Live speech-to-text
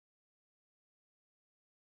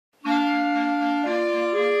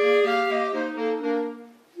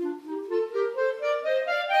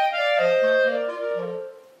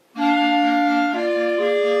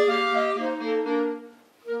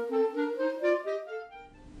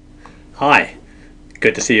Hi,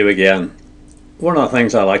 good to see you again. One of the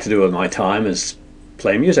things I like to do with my time is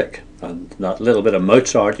play music, and that little bit of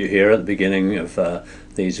Mozart you hear at the beginning of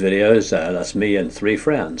these videos, that's me and three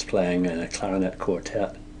friends playing in a clarinet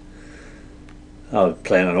quartet. I was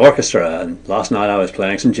playing an orchestra, and last night I was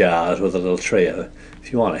playing some jazz with a little trio.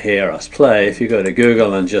 If you want to hear us play, if you go to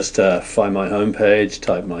Google and just find my homepage,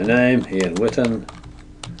 type my name, Ian Witten,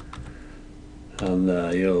 and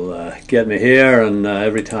you'll get me here, and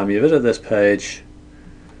every time you visit this page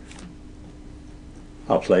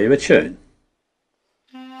I'll play you a tune.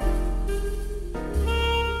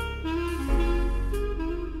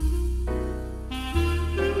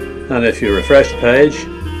 And if you refresh the page,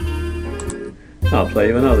 I'll play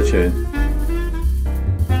you another tune.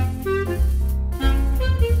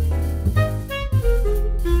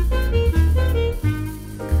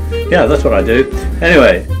 Yeah, that's what I do.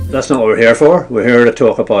 Anyway, that's not what we're here for. We're here to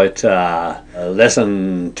talk about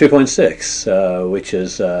lesson 2.6, which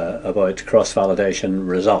is about cross-validation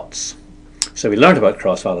results. So we learned about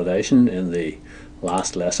cross-validation in the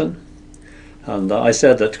last lesson, and I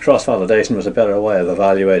said that cross-validation was a better way of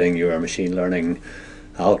evaluating your machine learning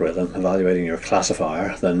algorithm, evaluating your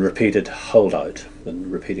classifier, than repeated holdout, than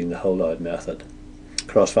repeating the holdout method.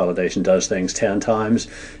 Cross-validation does things 10 times.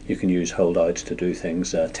 You can use holdouts to do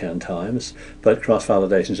things 10 times, but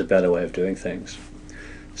cross-validation is a better way of doing things.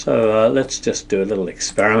 So let's just do a little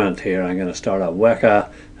experiment here. I'm going to start up Weka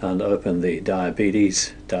and open the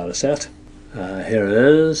diabetes data set. Here it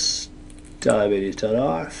is,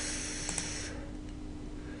 diabetes.r,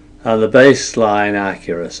 and the baseline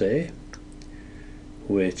accuracy,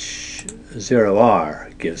 which 0R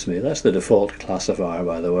gives me. That's the default classifier,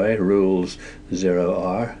 by the way, rules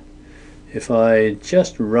 0R. If I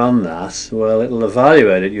just run that, well, it'll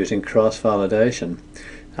evaluate it using cross-validation.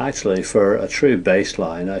 Actually, for a true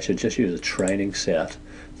baseline, I should just use a training set.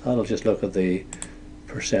 That'll just look at the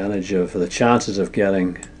percentage of the chances of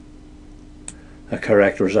getting a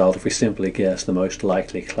correct result if we simply guess the most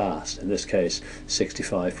likely class, in this case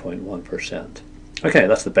 65.1%. Okay,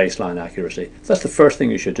 that's the baseline accuracy. That's the first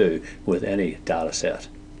thing you should do with any data set.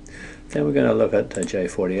 Then we're going to look at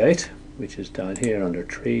J48, which is down here under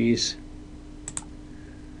trees.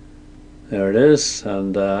 There it is,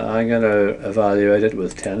 and I'm going to evaluate it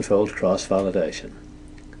with tenfold cross-validation.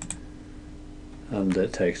 And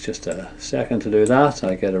it takes just a second to do that.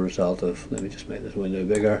 I get a result of, let me just make this window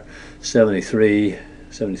bigger,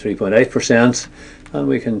 73.8%, and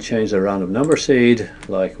we can change the random number seed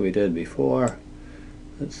like we did before.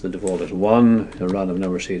 It's the default is 1, a random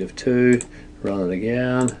number seed of 2, run it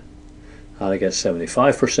again, and I get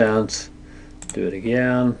 75%, do it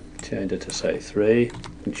again, change it to say 3,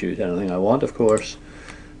 and choose anything I want, of course,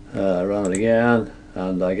 run it again,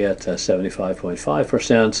 and I get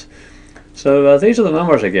 75.5%. So these are the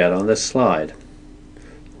numbers I get on this slide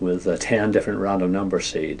with 10 different random number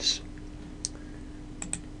seeds.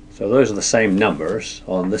 So those are the same numbers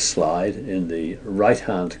on this slide in the right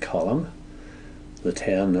hand column. The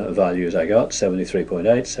 10 values I got,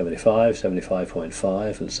 73.8, 75,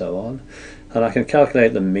 75.5, and so on. And I can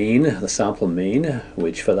calculate the mean, the sample mean,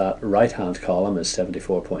 which for that right hand column is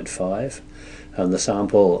 74.5, and the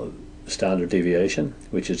sample standard deviation,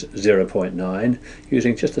 which is 0.9,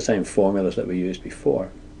 using just the same formulas that we used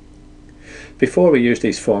before. Before we used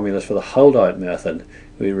these formulas for the holdout method,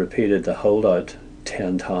 we repeated the holdout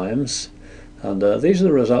 10 times, and these are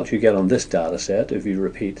the results you get on this data set if you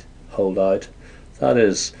repeat holdout. That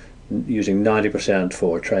is using 90%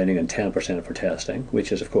 for training and 10% for testing,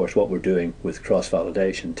 which is of course what we're doing with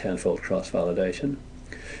cross-validation, tenfold cross-validation.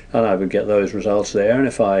 And I would get those results there, and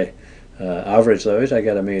if I average those, I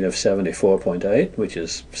get a mean of 74.8, which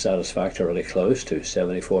is satisfactorily close to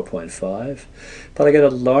 74.5. But I get a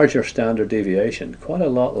larger standard deviation, quite a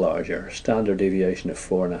lot larger, standard deviation of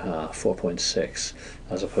 4.5, 4.6,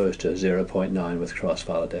 as opposed to 0.9 with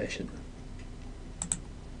cross-validation.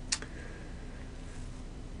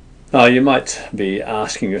 Now you might be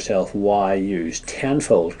asking yourself why use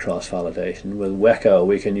tenfold cross-validation. With Weka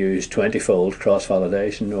we can use 20-fold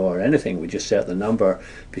cross-validation or anything. We just set the number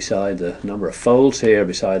beside the number of folds here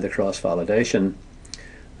beside the cross-validation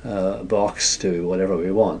box to whatever we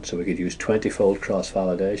want. So we could use 20-fold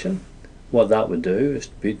cross-validation. What that would do is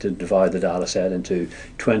be to divide the data set into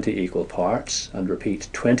 20 equal parts and repeat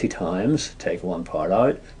 20 times, take one part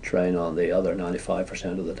out, train on the other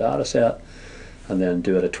 95% of the data set, and then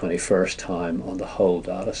do it a 21st time on the whole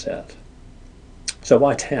data set. So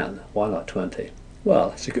why 10? Why not 20?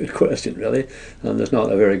 Well, it's a good question really, and there's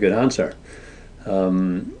not a very good answer.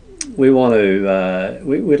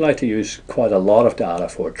 We'd like to use quite a lot of data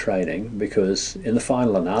for training, because in the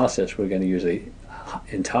final analysis we're going to use the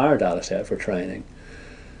entire data set for training.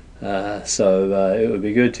 So it would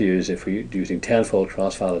be good to use, if we're using tenfold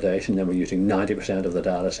cross-validation, then we're using 90% of the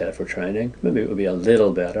data set for training. Maybe it would be a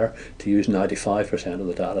little better to use 95% of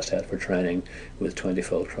the data set for training with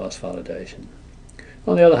 20-fold cross-validation.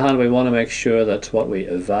 On the other hand, we want to make sure that what we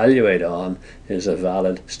evaluate on is a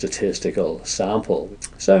valid statistical sample.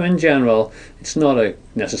 So in general, it's not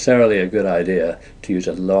necessarily a good idea to use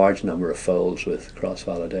a large number of folds with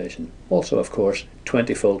cross-validation. Also, of course,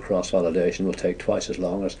 20-fold cross-validation will take twice as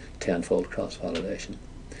long as 10-fold cross-validation.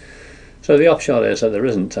 So the upshot is that there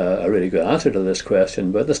isn't a really good answer to this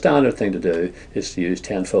question, but the standard thing to do is to use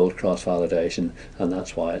 10-fold cross-validation, and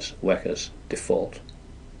that's why it's Weka's default.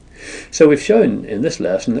 So we've shown in this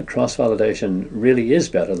lesson that cross-validation really is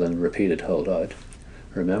better than repeated holdout.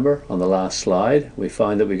 Remember, on the last slide, we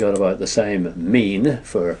found that we got about the same mean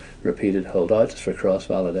for repeated holdouts for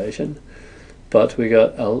cross-validation, but we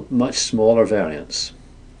got a much smaller variance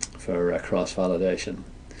for cross-validation.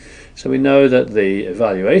 So we know that the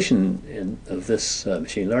evaluation of this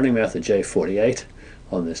machine learning method, J48,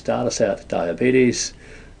 on this data set, diabetes,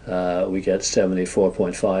 we get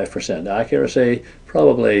 74.5% accuracy,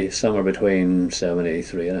 probably somewhere between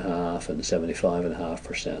 73.5% and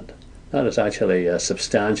 75.5%. That is actually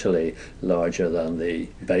substantially larger than the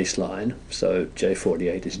baseline, so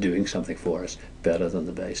J48 is doing something for us better than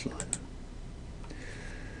the baseline.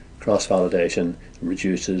 Cross-validation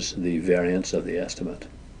reduces the variance of the estimate.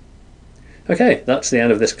 Okay, that's the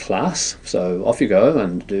end of this class, so off you go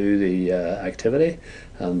and do the activity,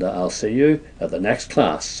 and I'll see you at the next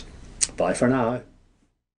class. Bye for now.